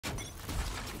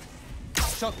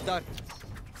Shock dart.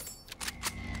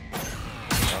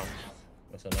 Oh,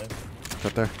 that's a knife.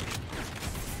 Right there.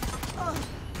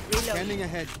 Scanning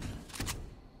ahead.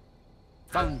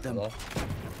 Found them. Hello?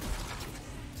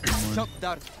 Shock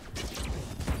dart.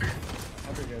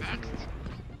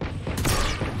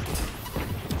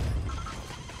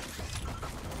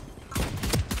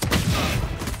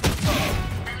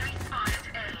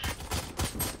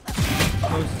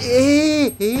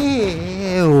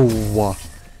 Ew.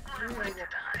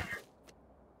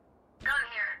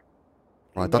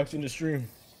 I thought in the stream.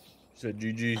 He said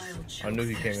GG. I knew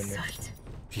he came in there.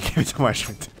 He came to my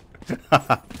stream.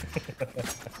 God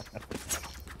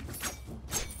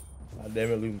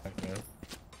damn it, Luke, man.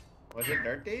 Was it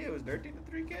Dirt Day? It was Dirt Day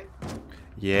the 3K?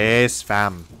 Yes,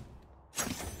 fam.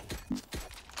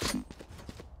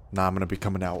 Nah, I'm gonna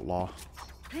become an outlaw.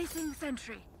 Placing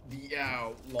sentry. The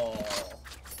Outlaw.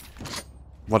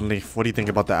 One Leaf, what do you think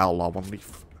about the outlaw One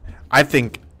Leaf? I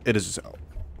think it is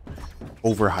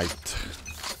overhyped.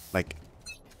 Like,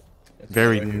 It's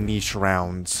very right here. niche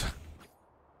rounds.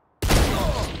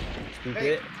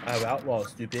 Stupid. I have outlaw,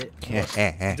 stupid. Eh,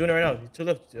 eh, eh. He's doing it right now. To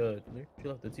left, to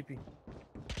left, the TP.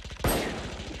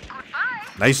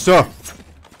 Nice, sir.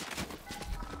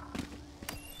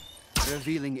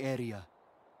 Revealing area.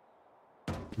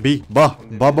 B, ba.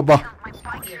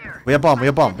 We have bomb.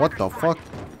 What the fuck?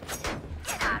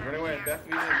 Run away, back to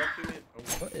me, back to me. Oh,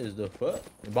 What is the fuck?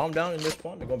 Bomb down in this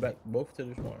spawn. They're going back both to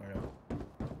the spawn right now.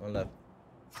 On left.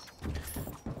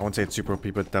 I won't say it's super OP,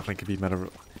 but definitely could be meta.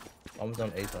 Almost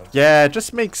on A side. Yeah, it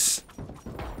just makes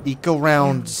eco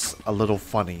rounds a little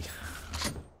funny.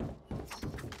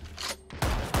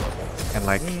 And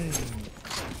like,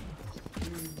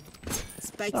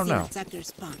 Spikes don't in know. attacker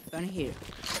spawn. Gonna hear.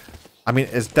 I mean,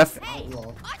 it's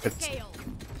Outlaw.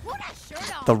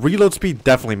 the reload speed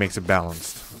definitely makes it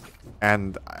balanced.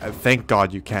 And thank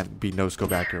God you can't be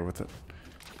no-scope accurate with it.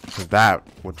 Because that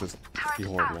would just be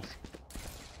horrible.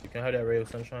 You can have that ray of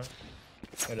sunshine.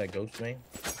 Have that ghost main.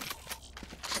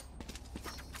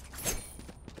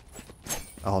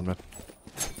 I'll admit.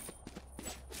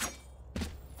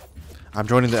 I'm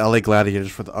joining the LA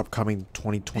Gladiators for the upcoming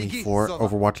 2024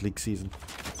 Overwatch League season.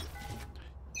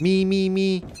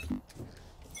 Me.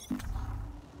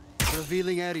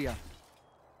 Revealing area.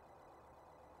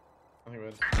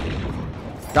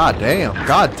 God damn. Oh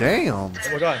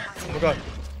my god.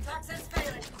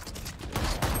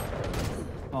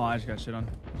 Oh, I just got shit on.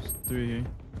 There's 3 here.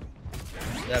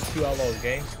 They have 2 outlaws,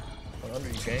 gang. One under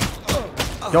you, gang.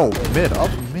 Yo,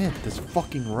 up mid, this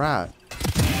fucking rat.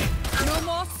 No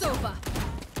more Sova.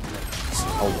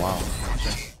 Oh wow.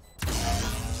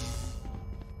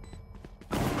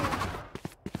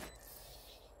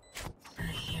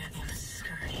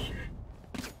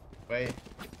 Wait,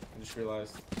 I just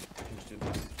realized. I can just do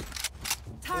this.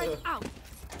 Turret out.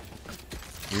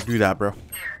 You do that, bro.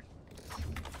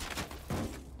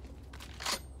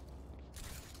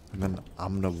 And then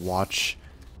I'm gonna watch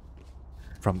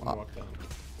from up. Walk down.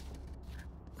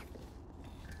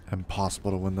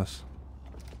 Impossible to win this.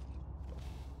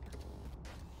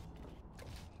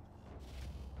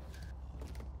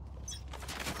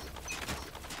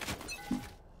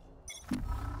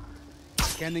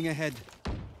 Scanning ahead.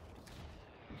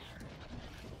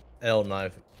 L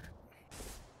knife.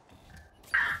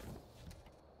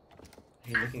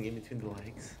 Hey, looking in between the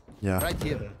legs. Yeah, Right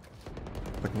here.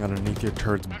 looking underneath your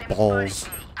turd's balls.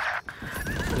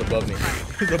 He's above me.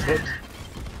 He's above me.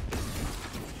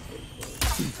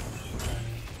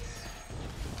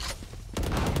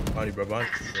 Body, bro, body.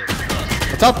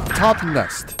 Top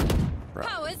nest. Bro.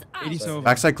 Powers out. 80 Sova.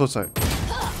 Backside, close side.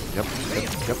 Yep.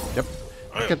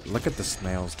 Look at the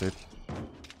snails, dude.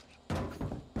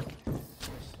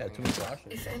 Yeah, too many flashes.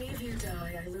 If any of you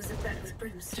die, I lose a bet with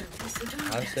brimstone. So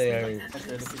don't I say Viper,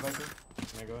 let's see Viper.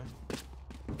 Can I go ahead?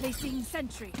 Placing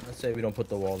sentry. I say we don't put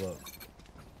the wall up.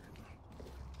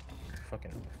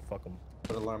 Fucking fuck them.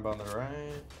 Put alarm bomb on the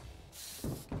right.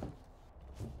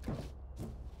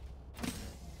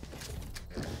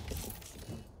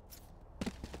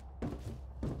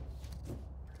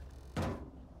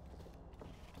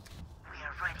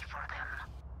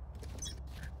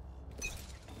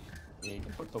 Yeah, you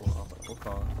can put the wall up. We'll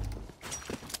call it.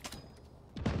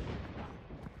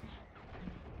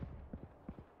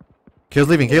 Kale's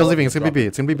leaving. It's gonna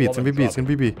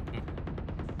be B.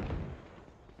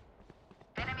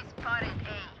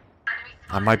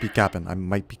 I might be capping.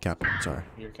 Sorry.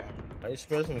 You're capping. I just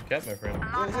spread some cap, my friend.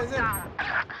 Zin.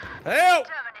 Help!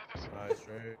 Nice,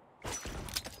 straight.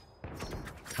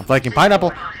 I'm flanking.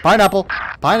 Pineapple. Apple.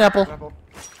 Pineapple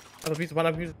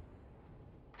pizza.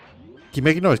 Keep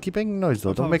making noise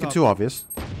though. Don't make it too obvious.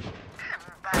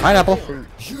 Pineapple.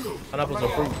 Pineapples are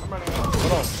fruit.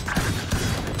 Hold on.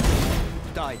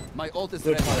 Die. My ult is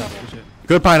Good ready. pineapple.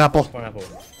 Good pineapple. Pineapple.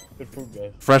 Good fruit,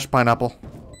 guys. Fresh pineapple.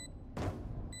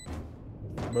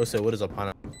 Bro said, what is a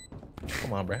pineapple?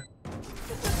 Come on, bruh.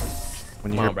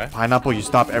 When you Come hear on, bruh. pineapple, you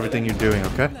stop everything you're doing,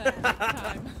 okay?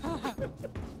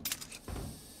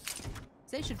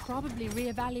 They should probably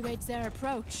reevaluate their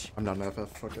approach. I'm not an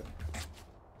FF. Fuck it.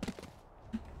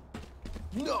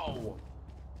 No.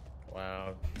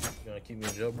 Wow. You gonna keep me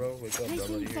in jail, bro? Wake up, bro.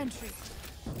 Placing sentry.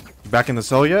 Back in the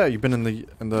cell yet? You've been in the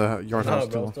yard No, house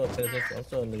bro. too. I'm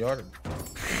still in the yard.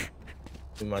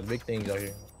 Doing my big things out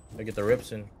here. I get the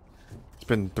rips in. It's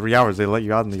been 3 hours. They let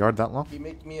you out in the yard that long? He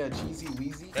make me a cheesy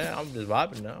wheezy. Yeah, I'm just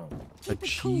vibing now. A Keep it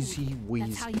cheesy cool. wheeze.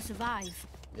 That's how you survive.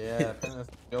 Yeah, apparently that's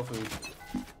jail food.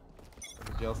 Like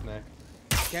a jail snack.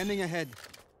 Scanning ahead.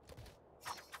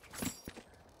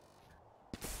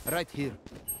 Right here.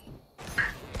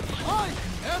 I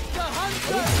am the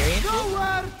hunter.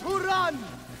 Nowhere to run.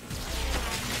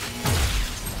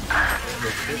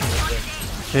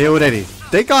 KO Eddie.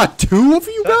 They got 2 of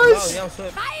you guys? Fire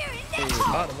in there!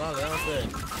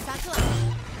 Satchel up.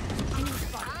 Enemy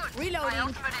spotted. Reloading.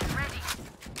 I'm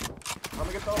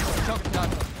gonna get the Shot down.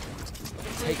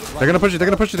 They're gonna push you. They're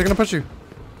gonna push you. They're gonna push you.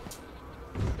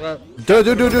 Well, Do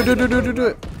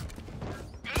it.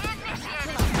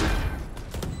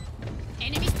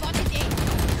 Enemy spotted A.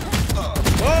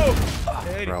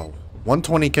 whoa! Bro.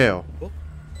 120 KO.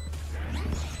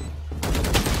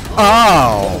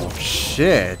 Oh,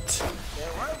 shit.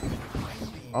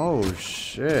 Oh,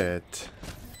 shit.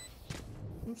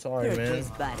 I'm sorry, Here, man.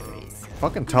 just batteries.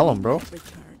 Fucking tell him, bro. Recharge.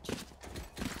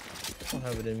 I don't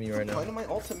have it in me right now. Play to my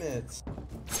ultimates.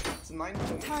 It's a 9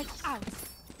 point. Turret out.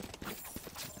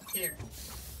 Here.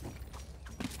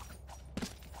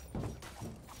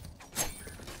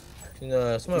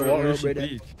 Somebody walk Where up should right there.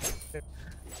 be?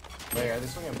 Wait, are they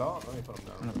swinging belt? Let me put him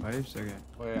On down. the pipes? Okay.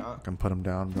 Wait, Fucking put him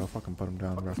down, bro. Fucking put him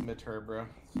down, fuck bro. this mid turret, bro.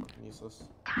 It's fucking useless.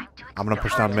 I'm gonna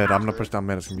push down mid. I'm gonna push down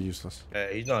mid. It's gonna be useless.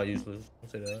 Hey, he's not useless.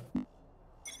 Don't say that.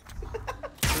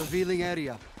 Revealing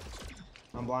area.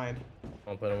 I'm blind.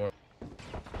 I'll put him on.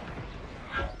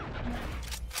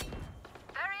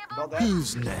 Belt that.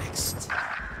 Who's next?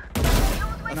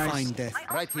 A fine death.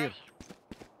 Right here.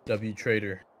 W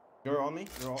Trader. You're on me?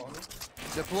 You're all on me?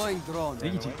 Deploying drone.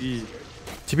 DGP.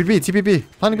 TPP.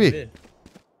 Planning B. Mid.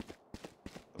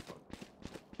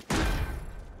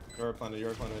 You're planted.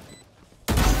 You're planted.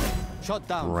 Shot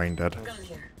down. Brain dead. Gun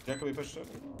here. Jack, can we push it?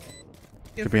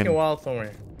 Get Could be in- freaking wild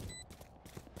somewhere.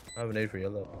 I have an aid for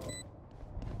yellow.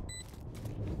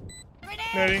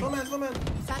 Ready? Slow man, slow man.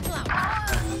 Satchel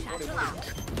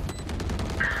out.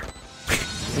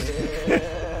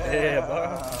 Yeah,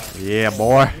 bro. Yeah,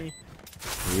 boy.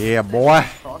 Yeah, boy.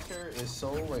 Crosshair is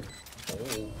so like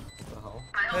old. What the hell?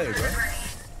 Hey, bro.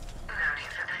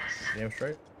 Damn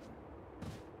straight.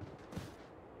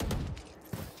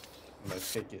 I'm gonna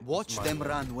take it. Watch It's mine. them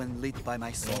run when lit by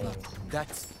my sonar.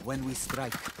 That's when we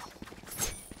strike.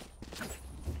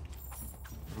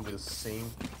 I'm do the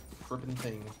same frippin'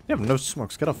 thing. You have no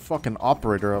smokes. Get a fucking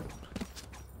operator up.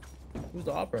 Who's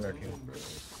the opera on our team?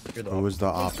 You're the Who is the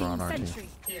opera Placing on our team? sentry.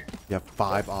 Here. You have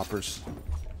 5 operas.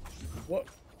 What?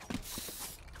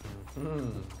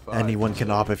 Fuck. Anyone can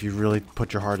op if you really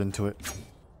put your heart into it.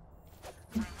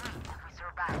 I'm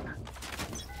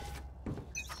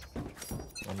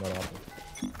not opera.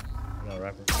 I'm not a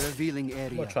rapper. Revealing I'm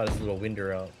area. gonna try this little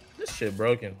winder out. This shit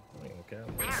broken. I ain't gonna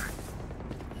care.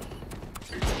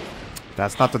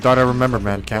 That's not the dart I remember,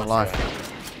 man. Can't lie.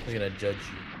 I'm gonna judge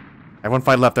you. Everyone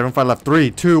fight left. Everyone fight left.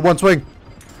 3, 2, 1, swing.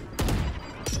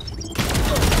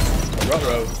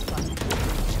 Ruh-roh.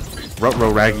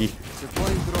 Rutro Raggy.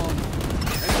 Deploying drone.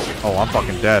 Oh, I'm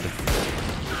fucking dead.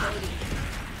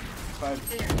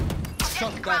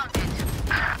 Shot down.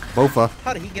 Bofa.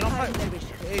 How did he get on fire?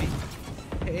 80.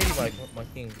 80 my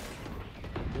king.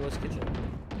 Where's kitchen?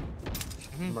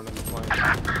 I'm running the flank.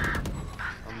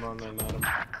 I'm running at him.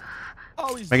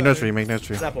 Oh, he's Make notes for dying. you. Make notes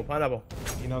for you. Pineapple, pineapple.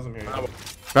 He knows I'm here.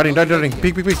 Darting.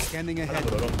 Peek. Scanning ahead.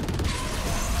 Pineapple, bro.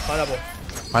 Pineapple.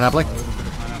 Pineapple.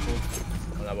 Pineapple.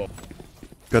 Pineapple.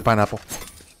 Good pineapple.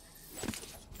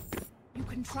 You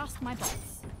can trust my boss.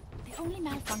 They only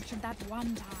malfunctioned that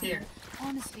one time. Here.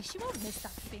 Honestly, she won't miss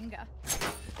that finger.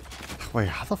 Wait,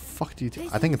 how the fuck do you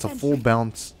I think it's a full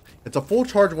bounce. It's a full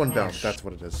charge 1 bounce. That's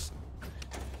what it is.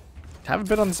 Haven't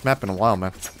been on this map in a while,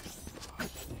 man.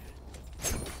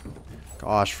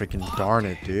 Gosh, freaking darn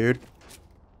it, dude.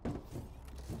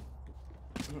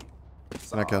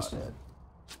 I guess.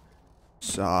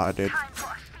 Saw it. Get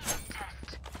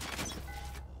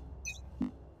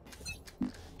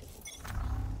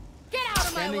out of my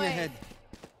Scanning way! ahead.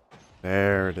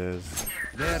 There it is.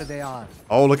 There they are.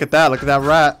 Oh, look at that. Look at that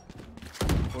rat.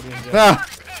 Ah.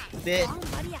 Bit.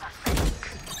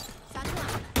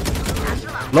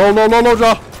 Low, low, low, low,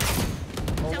 jaw.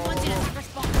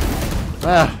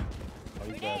 Ah.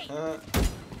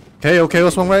 KO, KO,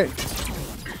 swung right.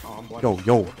 Yo,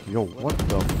 yo, yo, what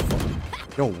the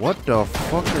fuck? Yo, what the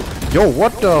fuck are... Yo,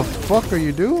 what the fuck are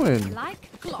you doing? What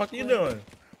the fuck are you doing?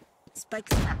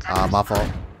 Spikes. Ah, my fault.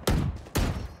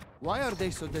 Why are they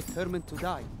so determined to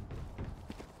die?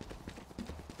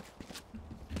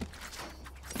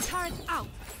 Turret out.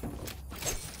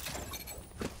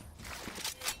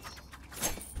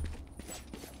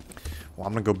 Well,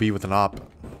 I'm gonna go B with an op.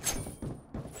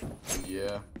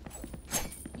 Yeah.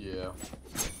 Yeah.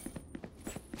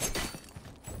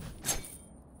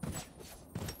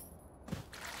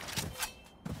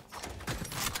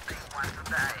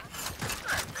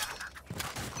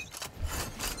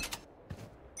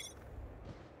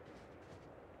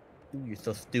 Ooh, you're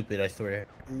so stupid, I swear.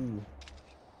 Ooh.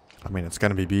 I mean, it's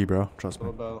gonna be B, bro. Trust me.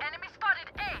 What about?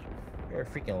 You're a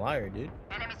freaking liar, dude.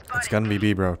 It's gonna be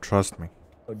B, bro. Trust me.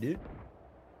 Oh, dude.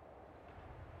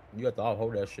 You got to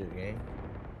hold that shit, gang.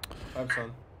 I'm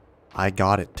son. I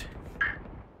got it.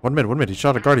 One mid. He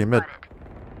shot a guardian mid.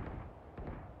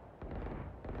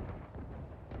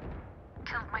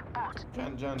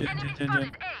 Jen.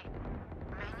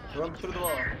 Run through the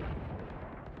wall.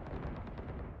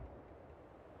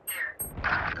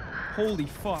 Holy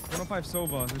fuck. 105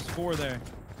 Sova. There's 4 there.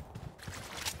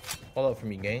 Hold up for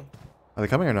me, gang. Are they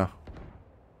coming or no?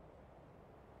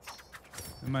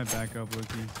 They might back up,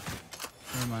 Loki.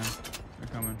 Never mind. They're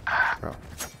coming. Bro.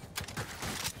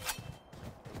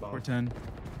 410.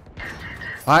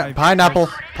 Pineapple.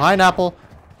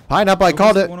 I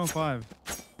called it. 105.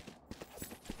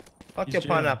 Fuck He's your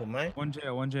jail. pineapple, man. One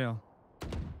jail.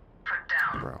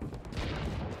 Bro.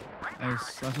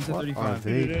 Nice. Last one said What 35. are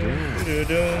they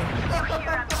doing?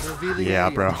 Revealing Yeah,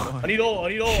 area. bro. I need all.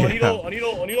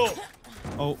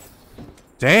 Oh.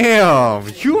 Damn,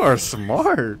 you are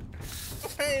smart.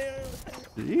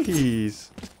 Jeez.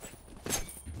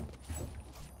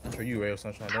 That's for you, Rayo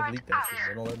Sunshine. Don't leak that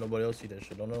shit. Don't let nobody else see that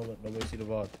shit. Don't let nobody see the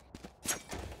VOD.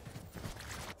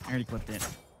 I already clipped it.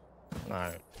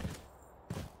 Alright.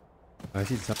 I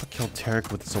see Zeppa killed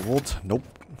Derek with his ult. Nope.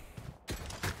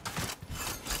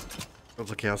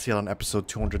 It's okay, I'll see it on episode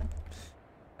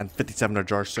 257 of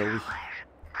Jar Sowie.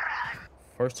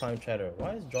 First time chatter.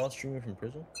 Why is John streaming from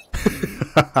prison?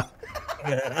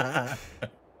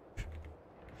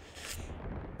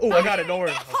 Oh, I got it. Don't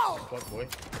worry. Oh, fuck, boy.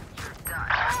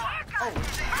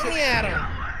 Give me at him.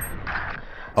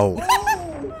 Oh.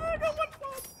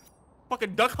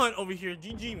 Fucking duck hunt over here.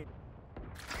 GG.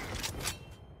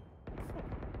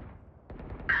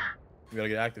 We gotta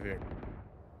get active here.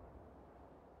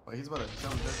 Wait, he's about to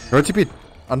jump this. Go TP.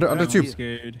 Under I'm tube.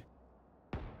 scared.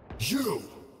 You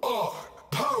are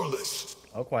powerless.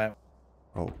 Oh, quiet.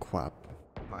 Oh, crap.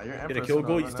 Nah, you're Get a Empress kill right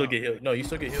goal, you now. still get healed. No, you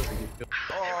still get healed.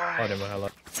 Oh, never mind. Hello.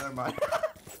 Never mind.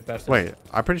 Pass it. Wait,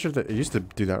 I'm pretty sure that it used to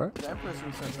do that, right? The Empress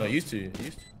was No, used to.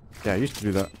 Yeah, it used to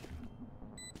do that.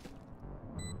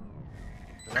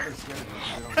 Now they're scared of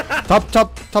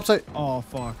you. Top side. Oh,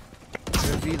 fuck.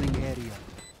 Revealing area.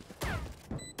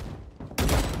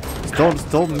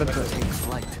 Still mid. Takes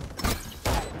light.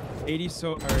 80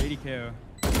 80 KO.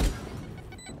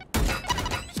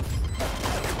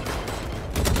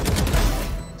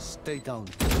 Stay down.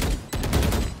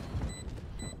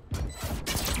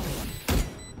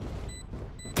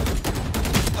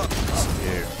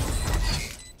 Yeah.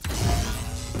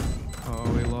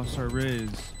 Oh, we lost our Riz.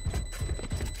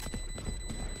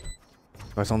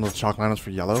 Do I sell those chalk liners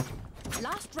for yellow?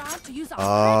 Last round to use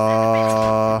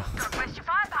our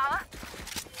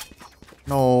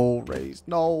No, Raze,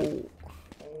 no.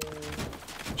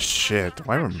 Shit, do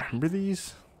I remember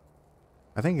these?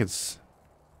 I think it's...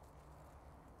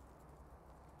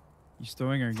 He's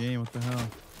throwing our game, what the hell?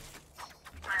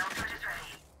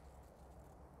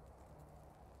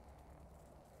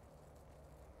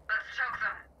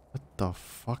 What the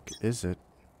fuck is it?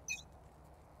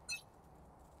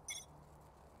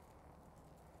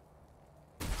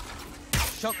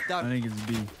 Shock I down. think it's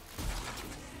B.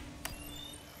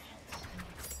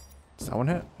 Does that one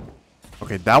hit?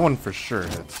 Okay, that one for sure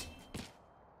hits.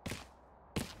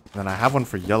 And then I have one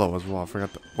for yellow as well. I forgot.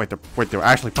 Wait, they were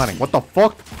actually planning. What the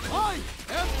fuck? I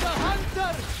am the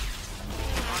hunter.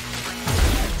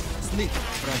 Sneak,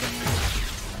 brother.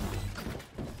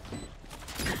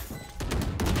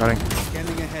 Running.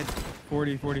 Scanning ahead.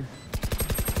 40.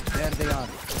 There they are.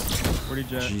 40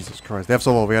 jet. Jesus Christ. They have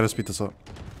solo. We gotta speed this up.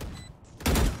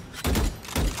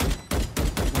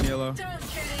 One yellow.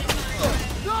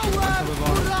 No way!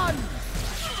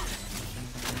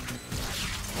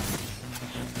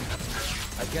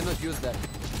 Cannot use that.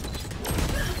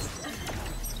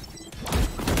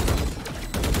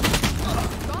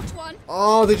 Got one.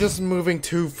 Oh, they're just moving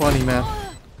too funny, man.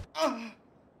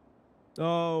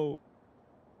 Oh.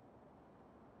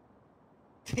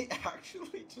 They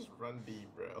actually just run B,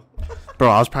 bro. Bro,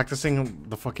 I was practicing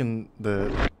the fucking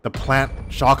the plant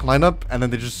shock lineup, and then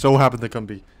they just so happened to come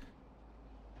B.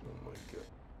 Oh my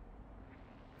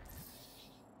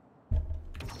god.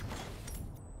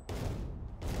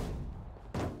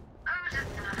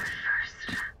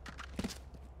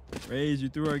 Raise you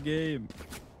through our game.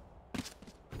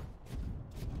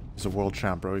 He's a world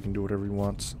champ, bro. He can do whatever he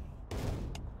wants.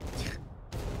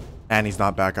 And he's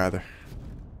not back either.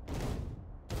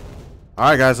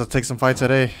 Alright, guys, let's take some fights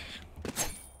at A.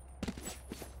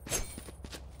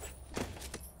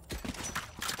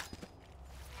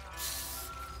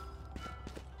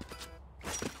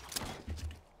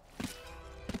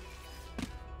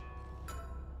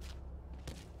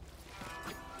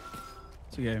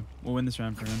 It's okay. We'll win this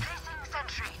round for him.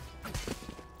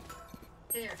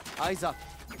 There. Eyes up.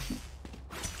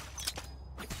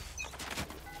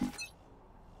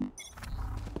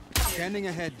 Scanning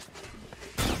ahead.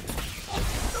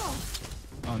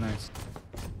 Oh, nice.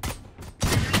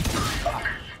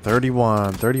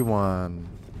 31.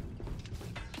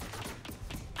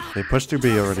 They pushed through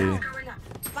B already. Going up.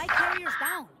 Spike carriers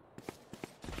down.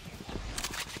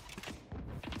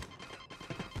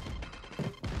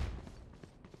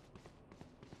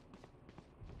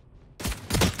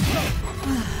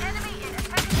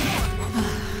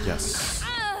 Yes.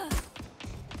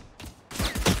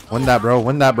 Win that, bro.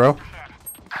 Win that, bro.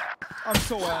 I'm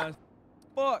so ass.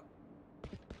 Fuck.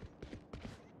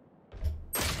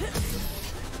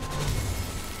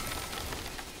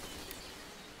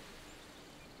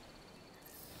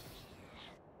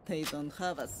 They don't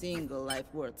have a single life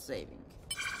worth saving.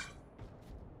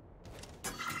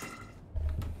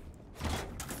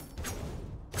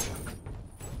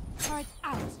 Card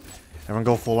out. Everyone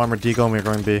go full armor Deagle and we're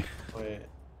going B. Wait.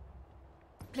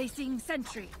 Placing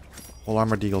sentry. Full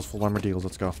armor Deagles, full armor Deagles.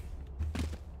 Let's go.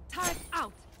 Tag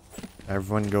out.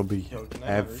 Everyone go B. Yo, can I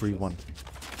have Everyone.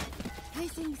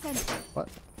 Placing sentry. What?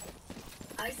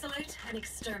 Isolate and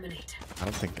exterminate. I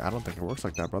don't think it works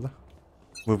like that, brother.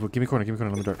 Move, give me corner, let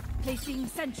me dirt. Placing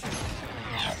sentry.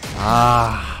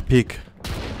 Ah, peek.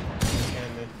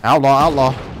 Handed.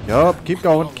 Outlaw. Yup, keep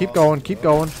going.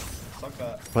 Suck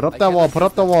that. Put up that wall, put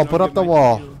up the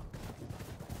wall.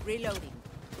 Reloading.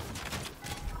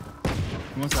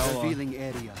 What's outlaw? Revealing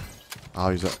area.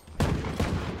 I'll use it.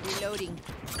 Reloading.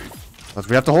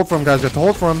 We have to hold for him, guys.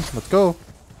 Let's go.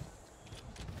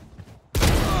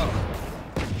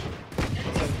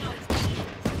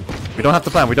 We don't have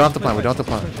to plan.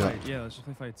 Yeah. Yeah, let's just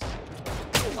play fights.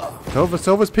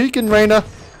 Sova's peeking, Reyna.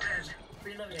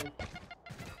 Reloading.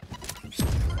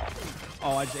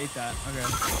 Oh, I just ate that. Okay.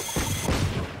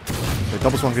 Okay,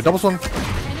 double swung.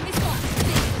 Enemy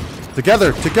spot.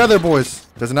 Together, boys.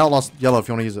 There's an outlaw yellow if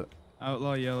you want to use it.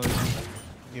 Outlaw yellow.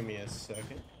 Give me a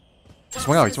second.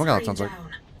 Swing out, it sounds like.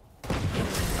 Down.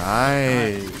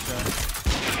 Nice.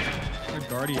 There's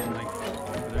Guardian, like,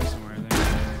 over there somewhere, I think.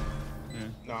 Yeah.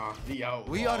 Nah, the out.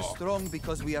 We are strong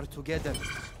because we are together.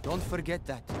 Don't forget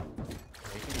that.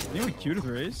 Anyone cute with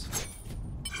Raze?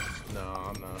 No,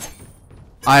 I'm not.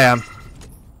 I am.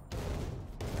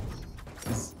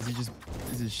 Is he just...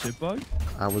 Is his shit bug?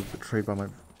 I was betrayed by my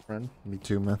friend. Me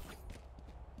too, man.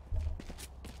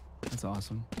 That's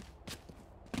awesome.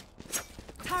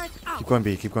 Turret out.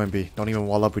 Keep going B. Don't even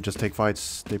wall up. We just take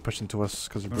fights. They push into us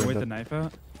because we're Wanna wait brain the dead. knife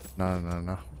out?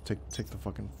 No. Take the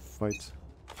fucking fights.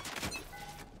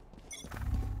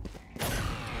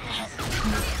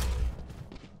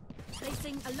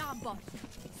 Placing alarm bot.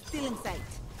 Still in sight.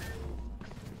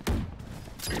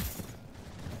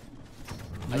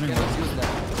 I cannot use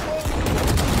that.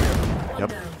 Yep.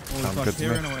 Down. Holy Sounds fuck, good to they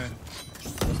me. ran away.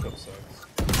 This stuff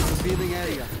sucks. Revealing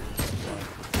area.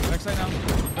 Backside now.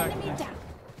 Back. Enemy down.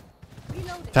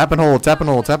 Reloading. Tap and hold. Down.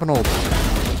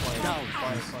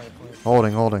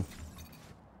 Holding. Holding.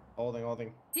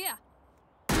 Here.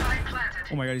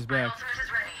 Oh my god, he's back.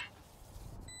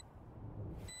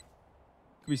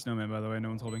 Could be snowman, by the way. No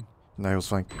one's holding. No, he was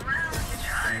fine.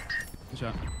 Good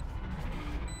shot.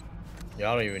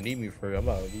 Y'all don't even need me for it. I'm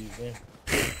about to use them.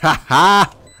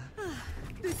 Ha.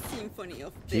 The symphony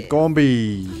of Keep death. going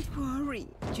B. Don't worry,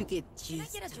 you get Can I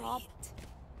used get a to drop?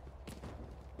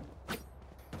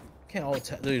 Can't all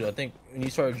dude. I think when you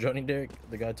started joining Derek,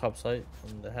 the guy top site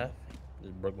on the half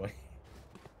just broke my.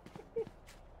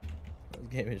 This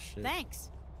game is shit. Thanks.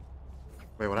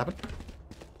 Wait, what happened?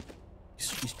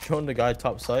 He's joined the guy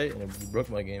top site and it broke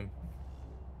my game.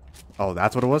 Oh,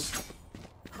 that's what it was?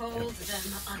 Hold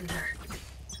them under.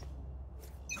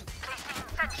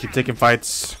 Keep taking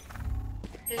fights.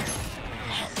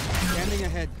 Scanning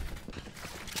ahead.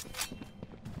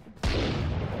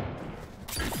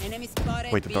 Enemy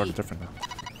spotted. Wait, the B. dart is different now.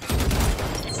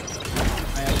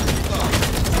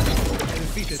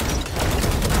 Defeated.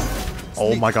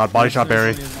 Oh my god, body shot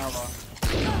Barry.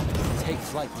 Take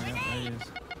flight.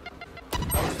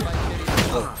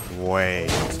 Wait.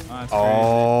 That's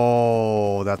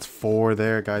Oh, that's 4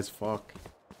 there, guys. Fuck.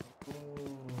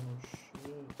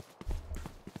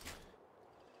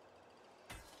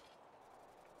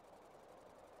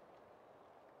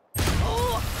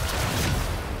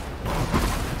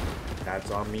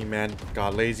 That's on me, man.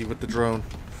 Got lazy with the drone.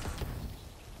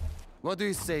 What do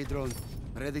you say, drone?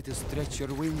 Ready to stretch your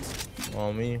wings?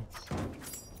 On me.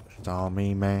 It's on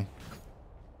me, man.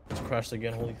 Just crashed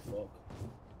again. Holy fuck.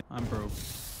 I'm broke.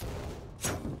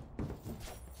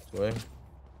 Sway.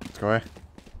 Let's go away.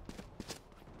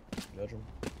 Bedroom.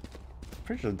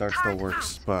 Pretty sure the dart still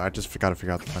works, but I just gotta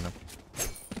figure out the lineup.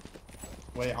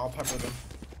 Wait, I'll pepper them.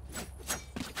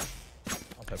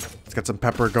 I'll pepper them. Let's get some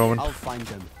pepper going. I'll find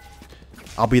them.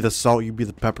 I'll be the salt, you be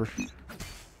the pepper.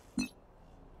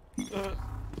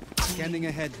 Scanning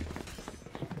ahead.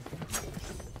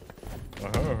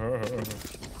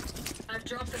 I've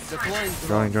dropped the Deploying.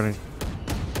 Joining, joining.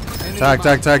 Enemy Tag,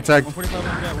 mark. tag, tag, tag. 145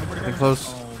 on Jet, 145. Getting close.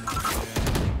 Oh my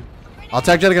god. I'll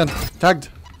tag Jet again. Tagged.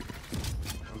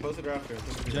 I'm posted after.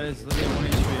 Jet is literally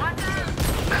 1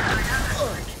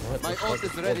 HP. What My the ult fuck?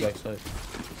 is ready. Backside.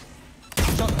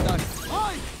 Shot done. I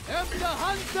am the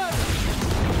hunter.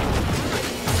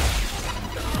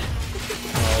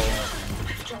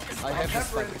 I have the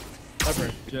spike.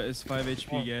 Pepper. Jet is 5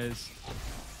 HP, guys.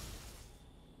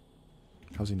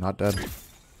 How's he not dead?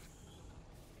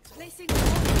 Placing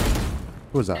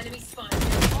Who was that? enemy spotted.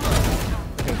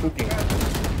 Cooking.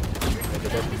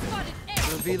 spotted.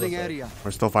 Revealing area.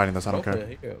 We're still fighting this, I don't Both care. are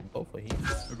here. Both are here.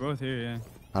 We're both here, yeah.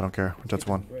 I don't care. Jet's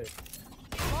one. Great.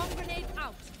 Bomb grenade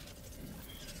out.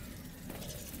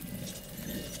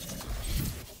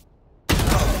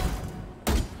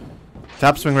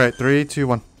 Tap swing right. 3, 2,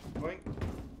 1. Going.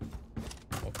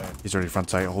 Okay. He's already front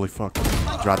sight. Holy fuck.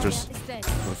 Raptors. Is dead.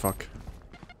 Holy fuck.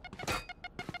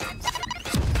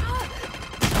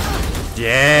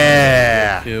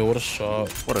 Yeah! Dude, what a shot.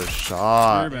 What a You're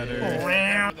shot.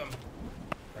 better.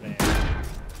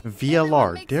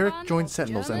 VLR. Derek joins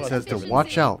Sentinels and says to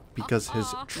watch out because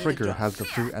his trigger has the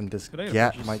fruit and this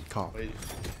gat might cough. Wait.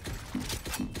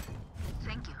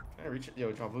 Thank you. I reach it.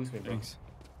 Yo, drop boost me, bro. Thanks.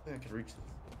 I think I can reach this.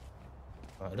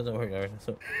 It doesn't work, alright.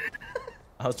 So,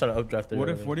 I was trying to updraft it.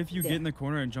 What if you get in the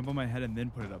corner and jump on my head and then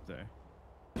put it up there?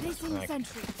 Placing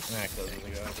sentry. Nah, close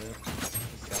it out, dude.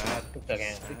 Sad.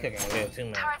 We're cooking way too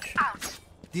much.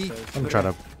 D. I'm gonna try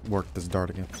to work this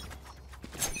dart again.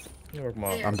 You work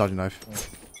more. I'm dodging knife.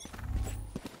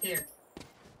 Here.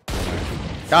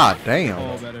 God Oh,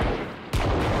 damn. better.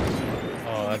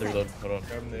 Oh, I had to reload. Hold on.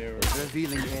 Grab him there.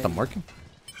 Revealing area. I'm marking?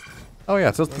 Oh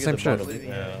yeah, so it's the same shit. Yeah,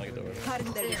 I get the bottle.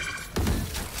 Cutting their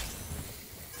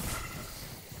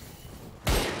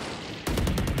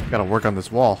Gotta work on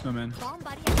this wall. No, man. Bomb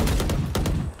buddy.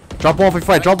 Drop wall, we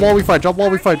fight. Drop wall, we fight. Drop wall,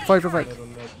 we fight. Fight, fight, fight.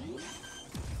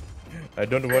 I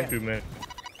don't want to, man.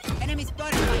 enemy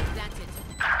spotted. Planted.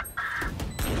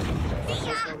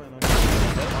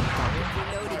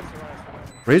 Reloading.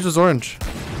 Razor's orange.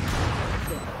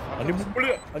 I need more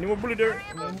bullet. I need more bullet there.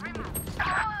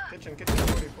 Kitchen,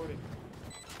 40, 40.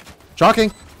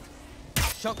 Shocking.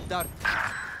 Shock dart.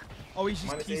 Oh, he's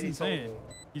Minus 80 insane. total.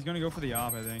 He's gonna go for the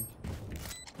op, I think.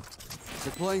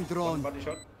 Deploying drone. Body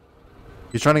shot.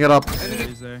 He's trying to get up. Yeah,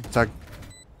 he's there. Tag.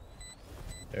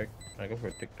 Derek, can I go for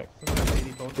a TikTok?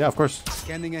 80 total. Yeah, of course.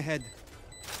 Scanning ahead.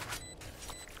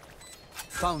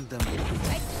 Found them.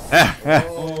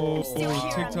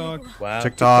 Oh, TikTok. Wow.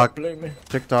 TikTok. Play, man.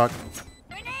 TikTok.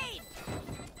 Grenade.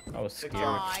 I was scared.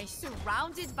 I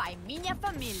surrounded by minha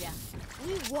família.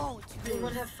 We won't Anyone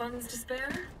lose. have funds to spare?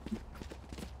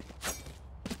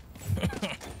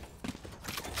 Thank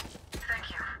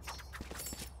you.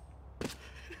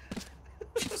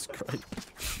 Jesus Christ.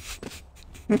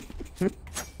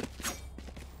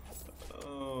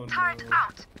 Oh, no.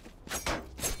 Out.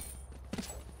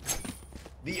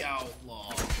 The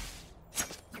outlaw.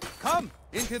 Come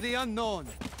into the unknown.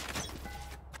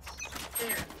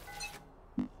 There.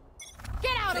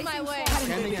 Get out of my way.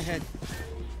 Scanning ahead.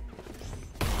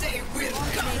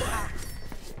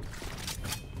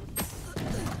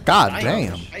 God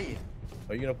damn. Hey.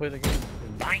 Are you gonna play the game?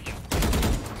 Damn.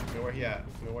 Where he at?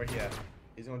 Where he at?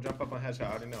 He's gonna jump up on headshot.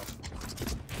 I already know.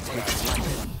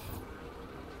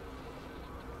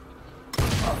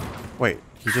 Wait,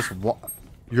 he just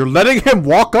You're letting him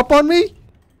walk up on me?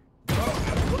 You not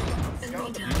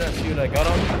see what I got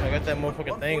on me? I got that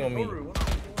motherfucking thing on me.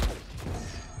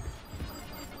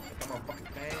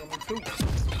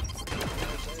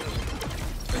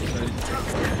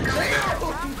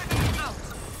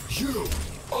 You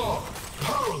are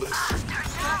powerless.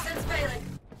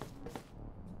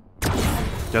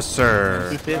 Yes,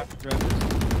 sir.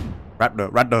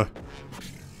 Raptor.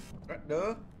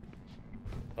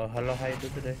 Hello, how you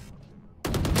doing today?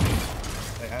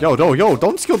 Yo,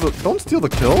 don't steal the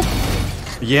kill.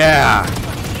 Yeah.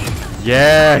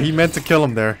 Yeah, he meant to kill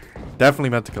him there. Definitely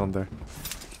meant to kill him there.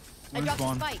 I dropped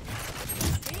the spike.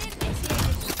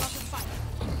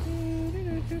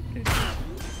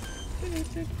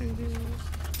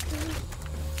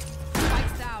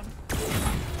 Spike's down.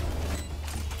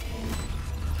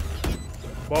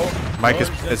 Mike,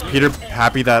 is Peter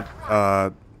happy that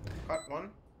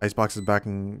ICEBOX is back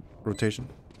in rotation?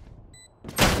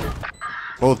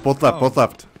 Both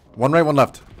left. One right, one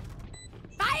left.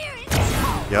 Fire in the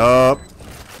hole. Yup.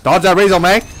 Dodge that Razor,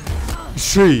 man.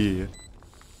 She.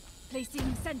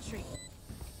 Placing sentry.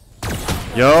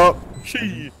 Yup.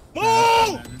 She.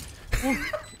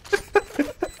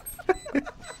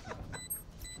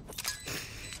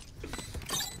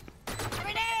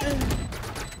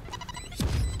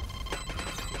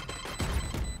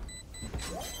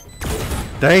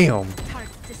 Damn. Oh,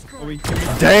 wait,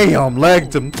 Damn,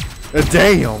 legged him.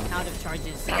 Damn. Out of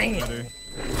charges. better.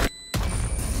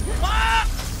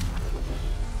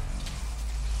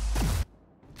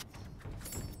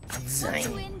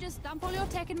 Win, just dump all your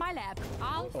tech in my lab.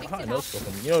 I'll fix How it no up. scope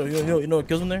him? You know what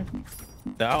kills him there?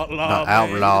 The outlaw. The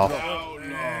man. outlaw.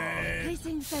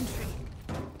 Placing sentry.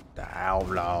 The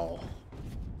outlaw.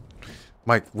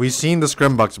 Mike, we've seen the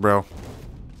scrimbucks, bro.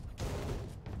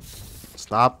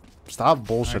 Stop Alright,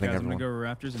 bullshitting guys, I'm everyone. gonna go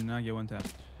Raptors and not get one tap.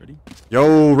 Ready?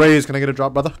 Yo, Raze, can I get a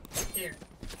drop, brother? Here.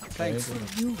 Thanks.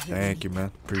 Thank you, man.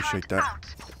 Appreciate that.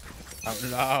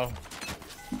 Outlaw.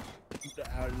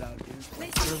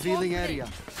 Revealing area.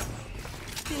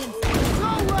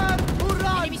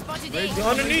 Enemy spotted A. Go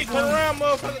underneath. Turn around,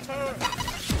 motherfucker. Turn.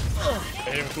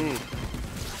 Damn cool.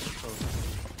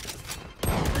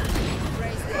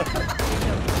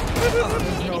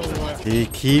 He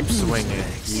keeps swinging.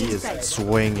 He is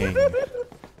swinging.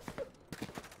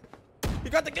 You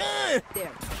got the gun.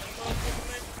 There.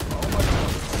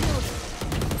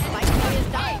 Spike carriers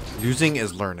died. Losing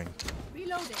is learning.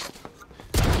 Reloading.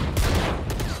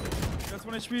 That's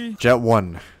 1 HP. Jet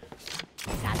 1.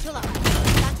 Satchel up.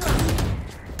 Satchel up.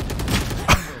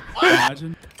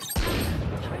 Imagine.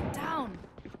 Turret down.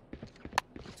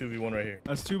 2v1 right here.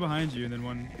 That's 2 behind you and then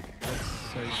 1. That's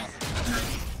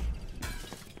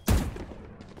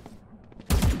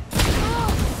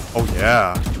Oh,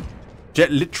 yeah.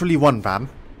 Jet literally 1, fam.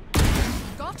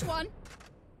 Got one.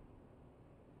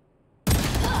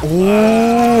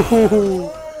 Ooh.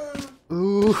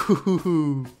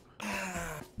 Ooh.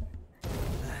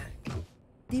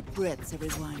 Deep breaths,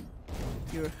 everyone.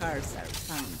 Your hearts are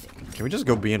pounding. Can we just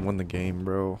go B and win the game,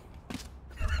 bro?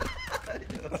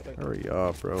 Hurry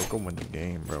up, bro. Go win the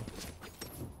game, bro.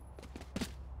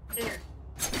 Here.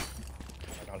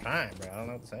 I'm trying, bro. I don't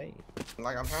know what to say.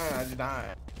 Like I'm trying, I just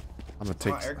died. I'm gonna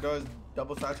take. Eric does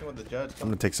double satching with the judge. I'm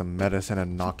gonna take some medicine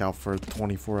and knock out for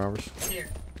 24 hours. Here.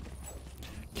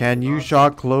 Can you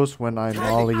shot close when I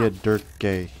molly a dirt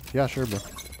gay? Yeah, sure, bro.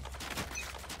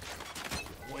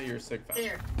 Well, you're sick. Fam.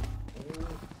 Here.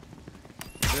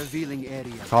 Revealing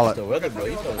area. Call it. The weather, bro.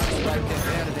 You know. Right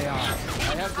there they are.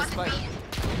 I have the spike.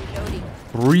 Reloading.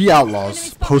 3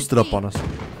 outlaws posted up on us.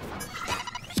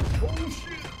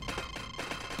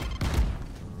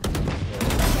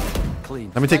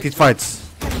 Clean. Let me take these fights.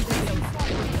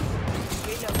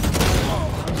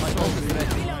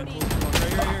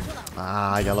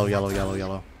 Ah, yellow.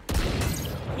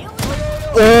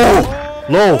 Oh!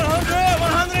 Low!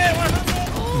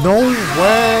 100. No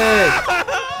way!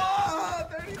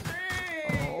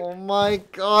 Oh my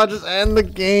god, just end the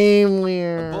game,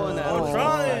 Lear. I'm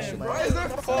trying. Why is there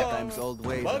 4? Times old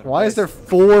ways. Why is there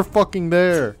 4 fucking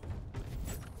there?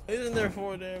 Isn't there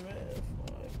 4 there, man?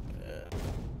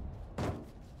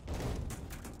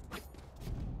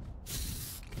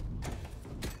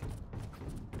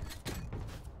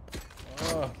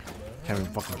 Can't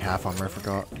even fucking half on me, I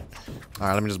forgot.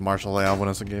 Alright, let me just martial lay. I'll win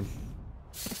us a game.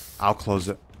 I'll close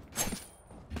it.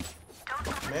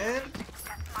 Man.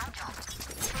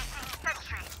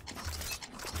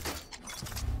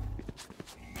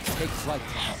 Take flight.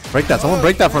 Break that. Someone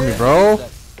break that for me, bro.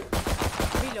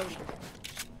 Reloading.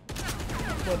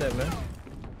 What that, man?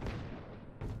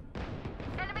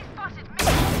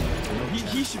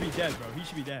 He should be dead, bro. He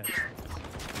should be dead.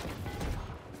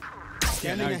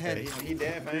 Scanning he's ahead. dead. He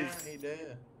dead, man. He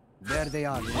dead. There they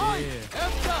are.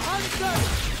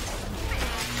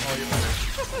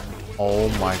 Oh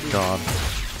my god.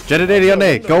 Jet it 80 on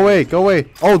A. Go away. Go away.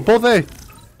 Oh, both A.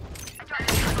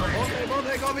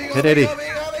 Hit 80. Yeah.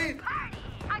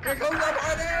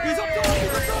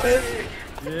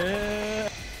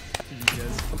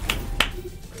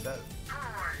 That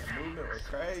movement was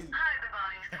crazy.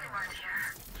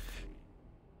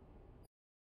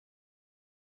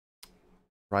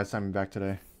 Right time back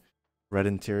today. Red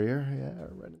interior. Yeah,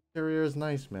 red interior is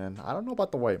nice, man. I don't know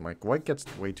about the white, Mike. White gets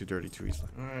way too dirty too easily.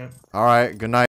 All right. All right. Good night.